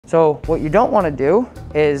So what you don't want to do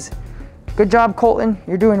is, good job, Colton.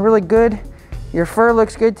 You're doing really good. Your fur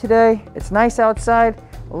looks good today. It's nice outside.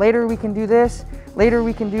 Later we can do this. Later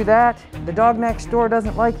we can do that. The dog next door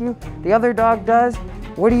doesn't like you. The other dog does.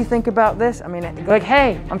 What do you think about this? I mean, like,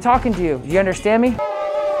 hey, I'm talking to you. Do you understand me?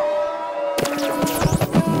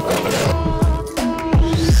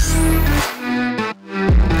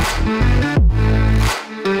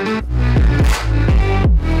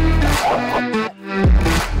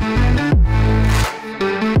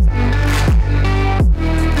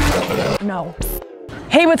 No.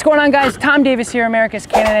 Hey, what's going on, guys? Tom Davis here, America's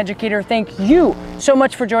Canine Educator. Thank you so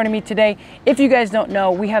much for joining me today. If you guys don't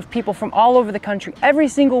know, we have people from all over the country every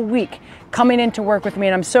single week coming in to work with me,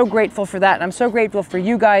 and I'm so grateful for that, and I'm so grateful for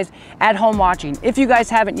you guys at home watching. If you guys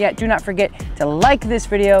haven't yet, do not forget to like this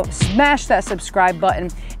video, smash that subscribe button,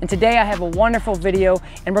 and today I have a wonderful video,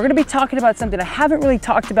 and we're gonna be talking about something I haven't really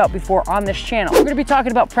talked about before on this channel. We're gonna be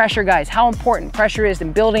talking about pressure, guys, how important pressure is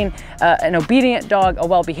in building an obedient dog, a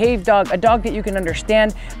well-behaved dog, a dog that you can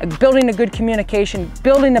understand, building a good communication,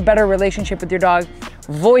 building a better relationship with your dog,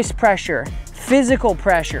 voice pressure, physical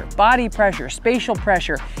pressure, body pressure, spatial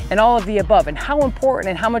pressure, and all of the above, and how important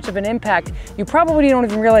and how much of an impact you probably don't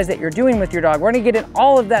even realize that you're doing with your dog. We're gonna get in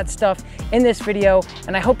all of that stuff in this video,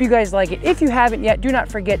 and I hope you guys like it. If you haven't yet, do not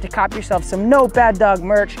forget to cop yourself some No Bad Dog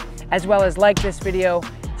merch, as well as like this video,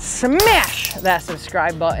 smash that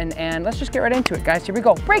subscribe button, and let's just get right into it, guys. Here we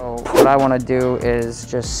go. Break. So what I wanna do is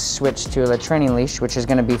just switch to the training leash, which is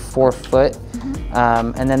gonna be 4 foot,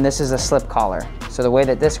 and then this is a slip collar. So the way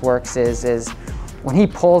that this works is when he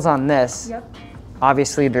pulls on this,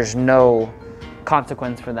 obviously there's no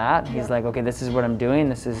consequence for that. He's like, okay, this is what I'm doing,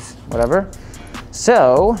 this is whatever.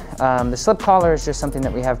 So the slip collar is just something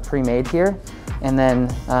that we have pre-made here, and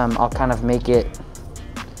then I'll kind of make it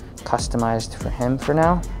customized for him for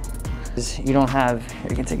now. You don't have,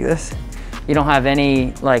 you can take this, you don't have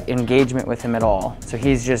any like engagement with him at all. So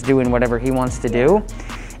he's just doing whatever he wants to do.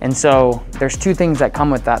 And so there's 2 things that come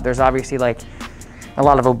with that. There's obviously like a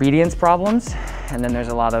lot of obedience problems, and then there's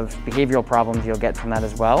a lot of behavioral problems you'll get from that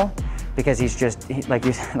as well, because he's just, like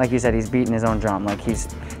you said, he's beating his own drum, like he's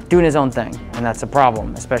doing his own thing, and that's a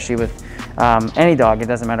problem, especially with any dog. It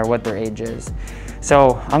doesn't matter what their age is.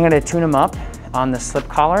 So I'm gonna tune him up on the slip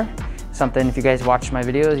collar, something, if you guys watch my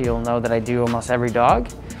videos, you'll know that I do almost every dog.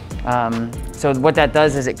 So what that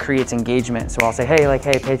does is it creates engagement. So I'll say, hey, like,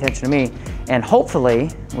 hey, pay attention to me. And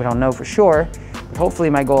hopefully, we don't know for sure, but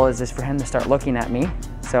hopefully my goal is for him to start looking at me.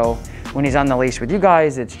 So when he's on the leash with you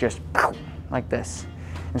guys, it's just like this.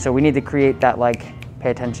 And so we need to create that like,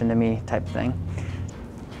 pay attention to me type thing.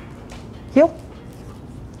 Heel.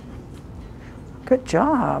 Good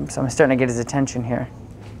job. So I'm starting to get his attention here.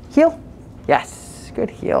 Heel. Yes, good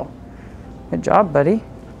heel. Good job, buddy.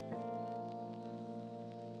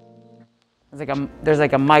 There's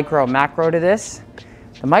like a micro macro to this.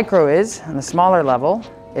 The micro is, on the smaller level,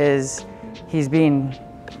 is he's being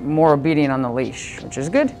more obedient on the leash, which is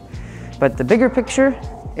good. But the bigger picture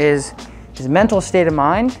is his mental state of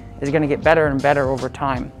mind is gonna get better and better over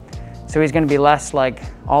time. So he's gonna be less like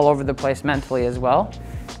all over the place mentally as well.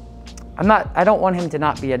 I don't want him to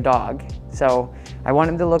not be a dog. So I want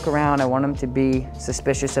him to look around, I want him to be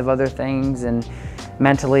suspicious of other things and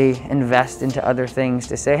mentally invest into other things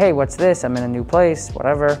to say, hey, what's this? I'm in a new place,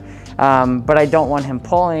 whatever. But I don't want him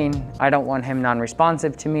pulling. I don't want him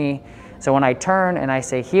non-responsive to me. So when I turn and I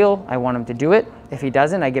say heel, I want him to do it. If he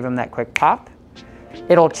doesn't, I give him that quick pop.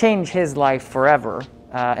 It'll change his life forever,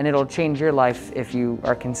 and it'll change your life if you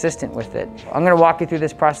are consistent with it. I'm gonna walk you through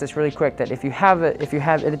this process really quick, that if you have it,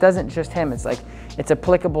 it doesn't just him, it's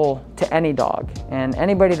applicable to any dog. And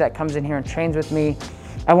anybody that comes in here and trains with me,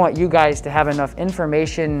 I want you guys to have enough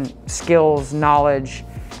information, skills, knowledge,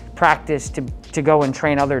 practice to go and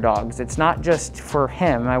train other dogs. It's not just for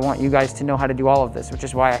him. I want you guys to know how to do all of this, which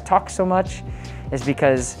is why I talk so much, is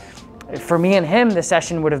because for me and him, the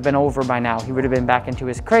session would have been over by now. He would have been back into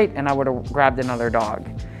his crate and I would have grabbed another dog.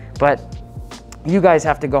 But you guys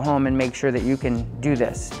have to go home and make sure that you can do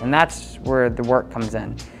this. And that's where the work comes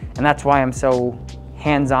in. And that's why I'm so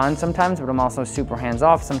hands-on sometimes, but I'm also super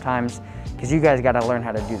hands-off sometimes, because you guys got to learn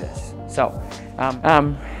how to do this. So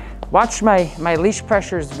watch my leash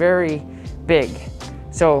pressure is very big.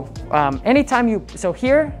 So anytime so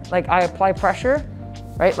here, like I apply pressure,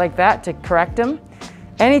 right, like that to correct him.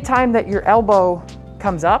 Anytime that your elbow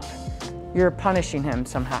comes up, you're punishing him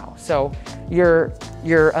somehow. So your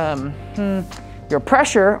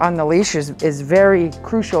pressure on the leash is very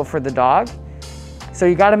crucial for the dog. So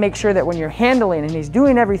you got to make sure that when you're handling and he's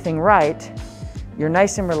doing everything right, you're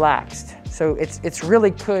nice and relaxed. So it's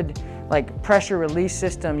really good, like pressure release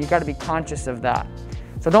system. You got to be conscious of that.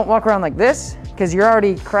 So don't walk around like this, because you're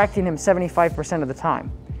already correcting him 75% of the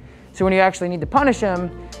time. So when you actually need to punish him,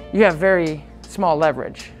 you have very small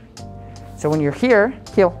leverage. So when you're here,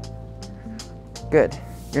 heel. Good.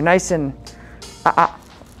 You're nice and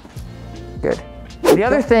good. The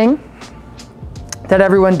other thing that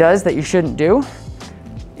everyone does that you shouldn't do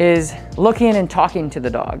is looking and talking to the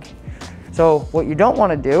dog. So what you don't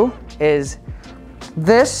want to do is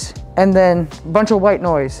this and then a bunch of white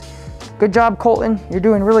noise. Good job, Colton. You're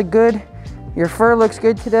doing really good. Your fur looks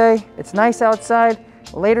good today. It's nice outside.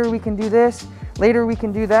 Later we can do this. Later we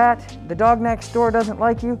can do that. The dog next door doesn't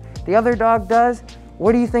like you. The other dog does.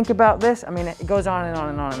 What do you think about this? I mean, it goes on and on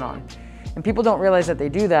and on and on. And people don't realize that they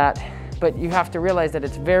do that, but you have to realize that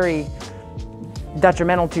it's very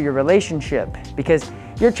detrimental to your relationship, because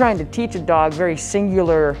you're trying to teach a dog very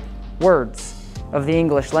singular words of the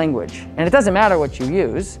English language. And it doesn't matter what you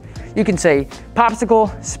use. You can say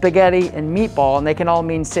popsicle, spaghetti, and meatball, and they can all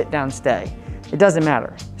mean sit down, stay. It doesn't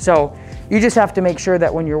matter. So you just have to make sure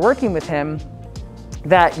that when you're working with him,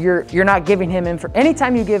 that you're not giving him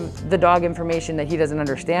anytime you give the dog information that he doesn't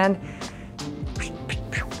understand,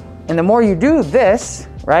 and the more you do this,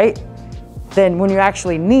 right, then when you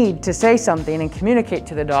actually need to say something and communicate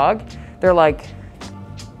to the dog, they're like,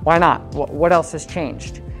 why not? What else has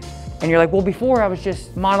changed? And you're like, well, before I was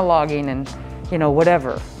just monologuing and, you know,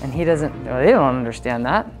 whatever. And they don't understand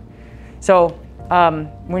that. So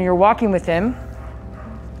when you're walking with him,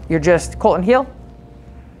 you're just Colton heel,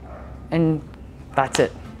 and that's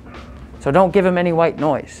it. So don't give him any white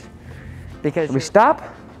noise, because we stop,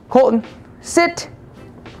 Colton, sit.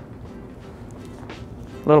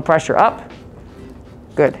 A little pressure up,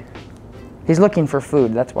 good. He's looking for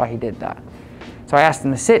food, that's why he did that. So I asked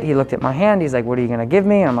him to sit, he looked at my hand, he's like, what are you gonna give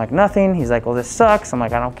me? And I'm like, nothing. He's like, well, this sucks. I'm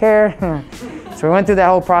like, I don't care. So we went through that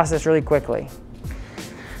whole process really quickly.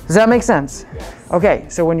 Does that make sense? Yes. Okay,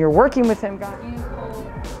 so when you're working with him,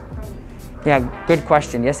 yeah, good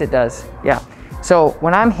question. Yes, it does. Yeah. So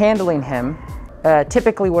when I'm handling him,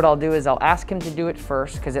 typically what I'll do is I'll ask him to do it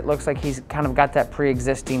first, because it looks like he's kind of got that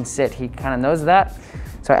pre-existing sit. He kind of knows that.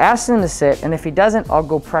 So I asked him to sit, and if he doesn't, I'll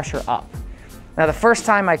go pressure up. Now the first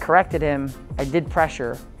time I corrected him, I did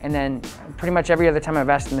pressure, and then pretty much every other time I've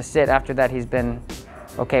asked him to sit after that, he's been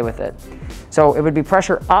okay with it. So it would be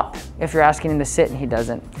pressure up if you're asking him to sit and he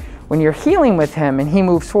doesn't. When you're heeling with him and he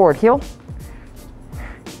moves forward, heel.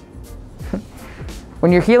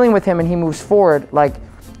 When you're heeling with him and he moves forward, like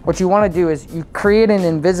what you want to do is you create an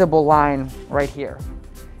invisible line right here.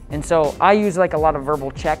 And so I use like a lot of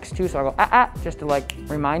verbal checks too. So I go, just to like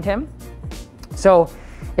remind him. So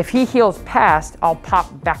if he heels past, I'll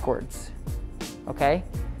pop backwards, okay?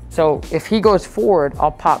 So if he goes forward,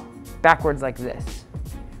 I'll pop backwards like this.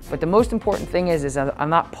 But the most important thing is I'm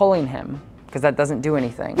not pulling him, because that doesn't do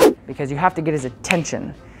anything, because you have to get his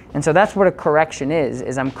attention. And so that's what a correction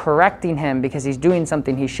is I'm correcting him because he's doing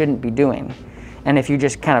something he shouldn't be doing. And if you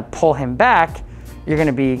just kind of pull him back, you're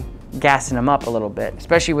gonna be gassing him up a little bit,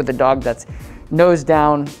 especially with the dog that's nose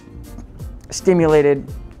down, stimulated,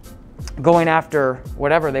 going after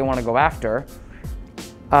whatever they want to go after.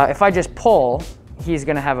 If I just pull, he's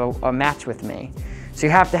gonna have a match with me. So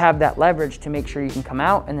you have to have that leverage to make sure you can come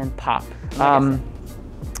out and then pop.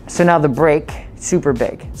 So now the break, super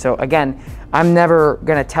big. So again, I'm never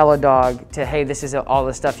gonna tell a dog to, hey, this is all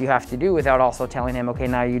the stuff you have to do, without also telling him, okay,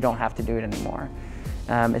 now you don't have to do it anymore.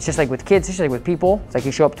 It's just like with kids, it's just like with people. It's like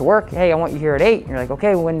you show up to work, hey, I want you here at 8. And you're like,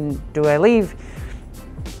 okay, when do I leave?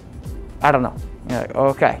 I don't know. You're like,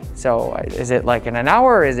 okay, so is it like in an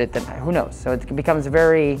hour, or is it, who knows? So it becomes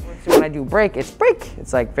very, so when I do break, it's break.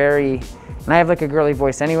 It's like very, and I have like a girly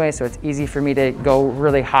voice anyway, so it's easy for me to go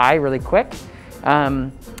really high, really quick.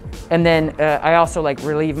 And then I also like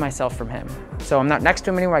relieve myself from him. So I'm not next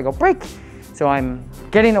to him anymore, I go break. So I'm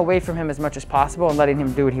getting away from him as much as possible and letting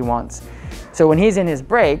him do what he wants. So when he's in his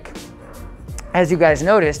break, as you guys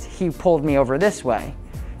noticed, he pulled me over this way.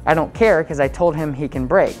 I don't care, because I told him he can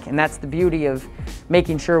break. And that's the beauty of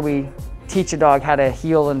making sure we teach a dog how to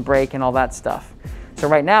heel and break and all that stuff. So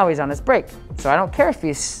right now he's on his break. So I don't care if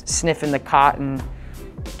he's sniffing the cot and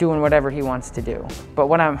doing whatever he wants to do. But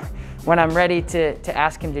when I'm ready to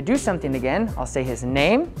ask him to do something again, I'll say his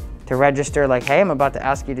name to register, like, hey, I'm about to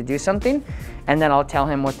ask you to do something. And then I'll tell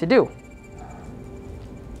him what to do.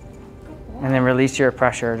 And then release your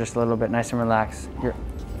pressure just a little bit, nice and relaxed.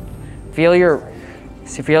 Feel your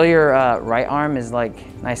right arm is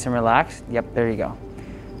like nice and relaxed. Yep, there you go.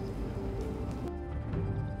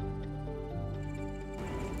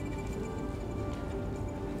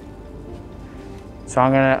 So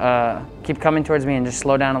I'm gonna keep coming towards me and just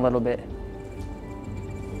slow down a little bit.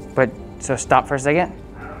 But, so stop for a second.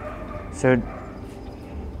 So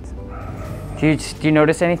Do you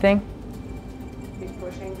notice anything? He's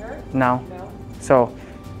pushing her? No. No.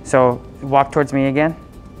 So walk towards me again.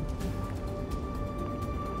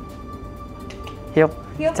 Heel.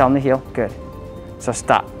 Heel. Tell him to heel. Good. So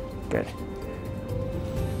stop. Good.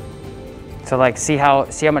 So like see how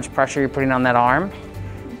much pressure you're putting on that arm?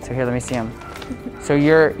 So here, let me see him. So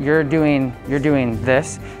you're doing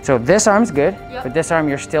this. So this arm's good, yep. But this arm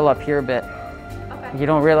you're still up here a bit. Okay. You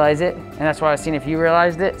don't realize it, and that's why I was seeing if you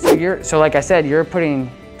realized it. So like I said, you're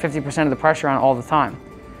putting 50% of the pressure on all the time.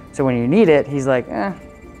 So when you need it, he's like,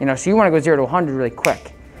 you know. So you want to go 0 to 100 really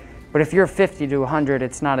quick. But if you're 50 to 100,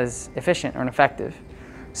 it's not as efficient or effective.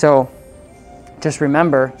 So just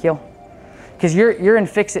remember, heel. Because you're in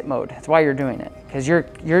fix-it mode. That's why you're doing it. Because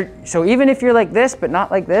so even if you're like this, but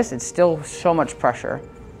not like this, it's still so much pressure.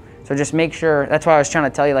 So just make sure, that's why I was trying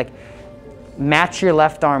to tell you, like, match your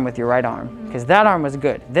left arm with your right arm. Because that arm was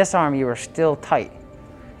good. This arm, you were still tight.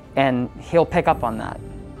 And he'll pick up on that,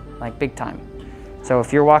 like big time. So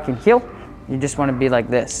if you're walking heel, you just want to be like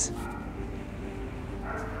this.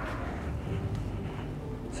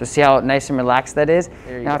 So see how nice and relaxed that is?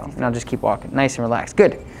 There you go. Now just keep walking. Nice and relaxed.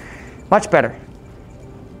 Good. Much better.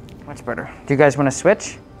 Much better. Do you guys want to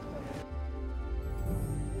switch?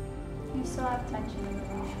 You still have tension in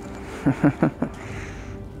the motion.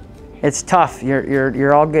 It's tough.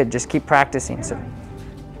 You're all good. Just keep practicing. So.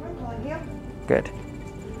 Good.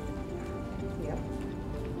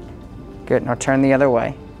 Good. Now turn the other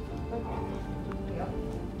way.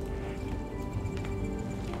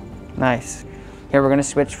 Nice. Here, we're going to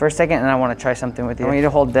switch for a second, and I want to try something with you. I want you to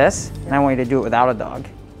hold this, and I want you to do it without a dog.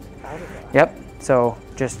 Without a dog? Yep. So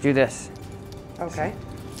just do this. Okay.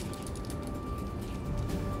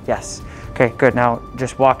 Yes. Okay, good. Now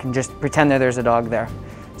just walk and just pretend that there's a dog there.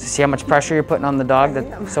 So see how much pressure you're putting on the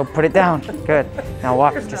dog? So put it down. Good. Now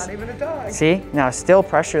walk. There's not even a dog. See? Now still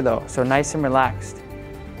pressure though. So nice and relaxed.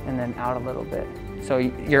 And then out a little bit. So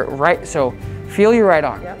you're right. So feel your right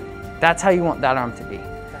arm. Yep. That's how you want that arm to be.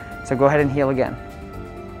 So go ahead and heel again.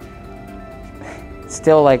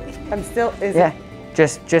 Still like. I'm still. Yeah.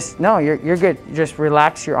 Just no. You're good. Just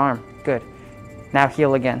relax your arm. Good. Now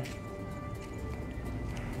heel again.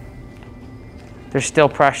 There's still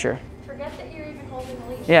pressure. Forget that you're even holding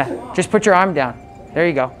the leash. Yeah. Just put your arm down. There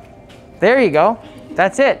you go. There you go.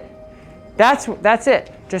 That's it. That's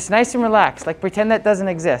it. Just nice and relaxed. Like pretend that doesn't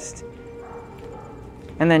exist.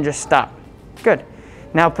 And then just stop. Good.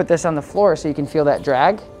 Now put this on the floor so you can feel that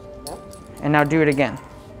drag. And now do it again.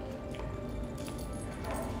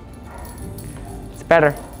 It's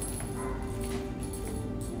better.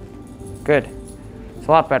 Good. It's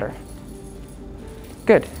a lot better.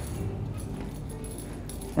 Good.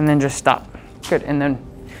 And then just stop. Good. And then,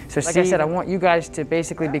 so like I said, I want you guys to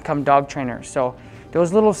basically become dog trainers. So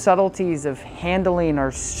those little subtleties of handling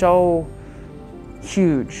are so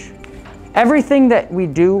huge. Everything that we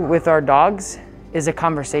do with our dogs is a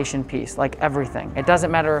conversation piece, like everything. It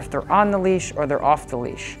doesn't matter if they're on the leash or they're off the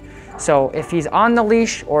leash. So if he's on the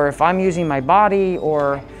leash or if I'm using my body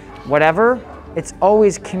or whatever, it's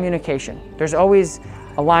always communication. There's always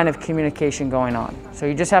a line of communication going on. So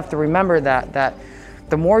you just have to remember that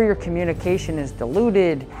the more your communication is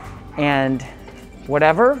diluted and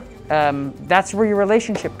whatever, that's where your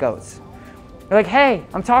relationship goes. You're like, hey,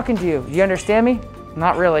 I'm talking to you. Do you understand me?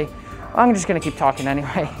 Not really. Well, I'm just gonna keep talking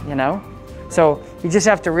anyway, you know? So you just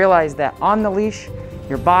have to realize that on the leash,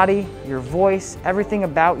 your body, your voice, everything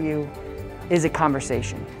about you is a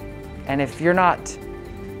conversation. And if you're not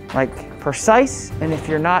like precise, and if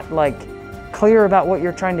you're not like clear about what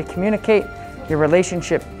you're trying to communicate, your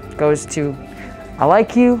relationship goes to, I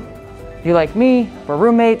like you, you like me, we're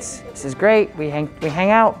roommates, this is great, we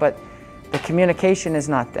hang out, but the communication is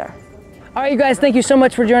not there. All right, you guys, thank you so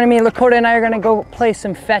much for joining me. Lakota and I are gonna go play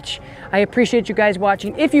some fetch. I appreciate you guys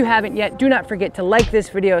watching. If you haven't yet, do not forget to like this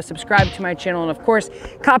video, subscribe to my channel, and of course,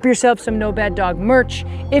 cop yourself some No Bad Dog merch.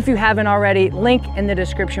 If you haven't already, link in the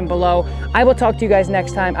description below. I will talk to you guys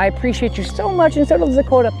next time. I appreciate you so much, and so does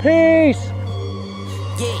Dakota. Peace.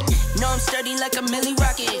 Yeah, know I'm sturdy like a Millie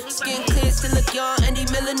Rocket. Skin clear, still look young, Andy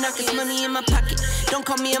Miller knockers. Money in my pocket, don't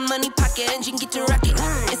call me a money pocket. Engine get to rocket,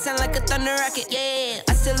 it sound like a thunder rocket. Yeah,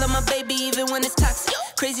 I still love my baby even when it's toxic.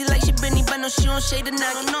 Crazy like she Britney, but no, she don't shade a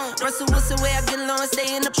noggin. Russell Wilson way I get low and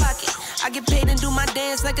stay in the pocket. I get paid and do my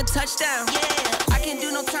dance like a touchdown. Yeah, I can't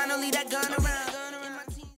do no time, don't leave that gun around.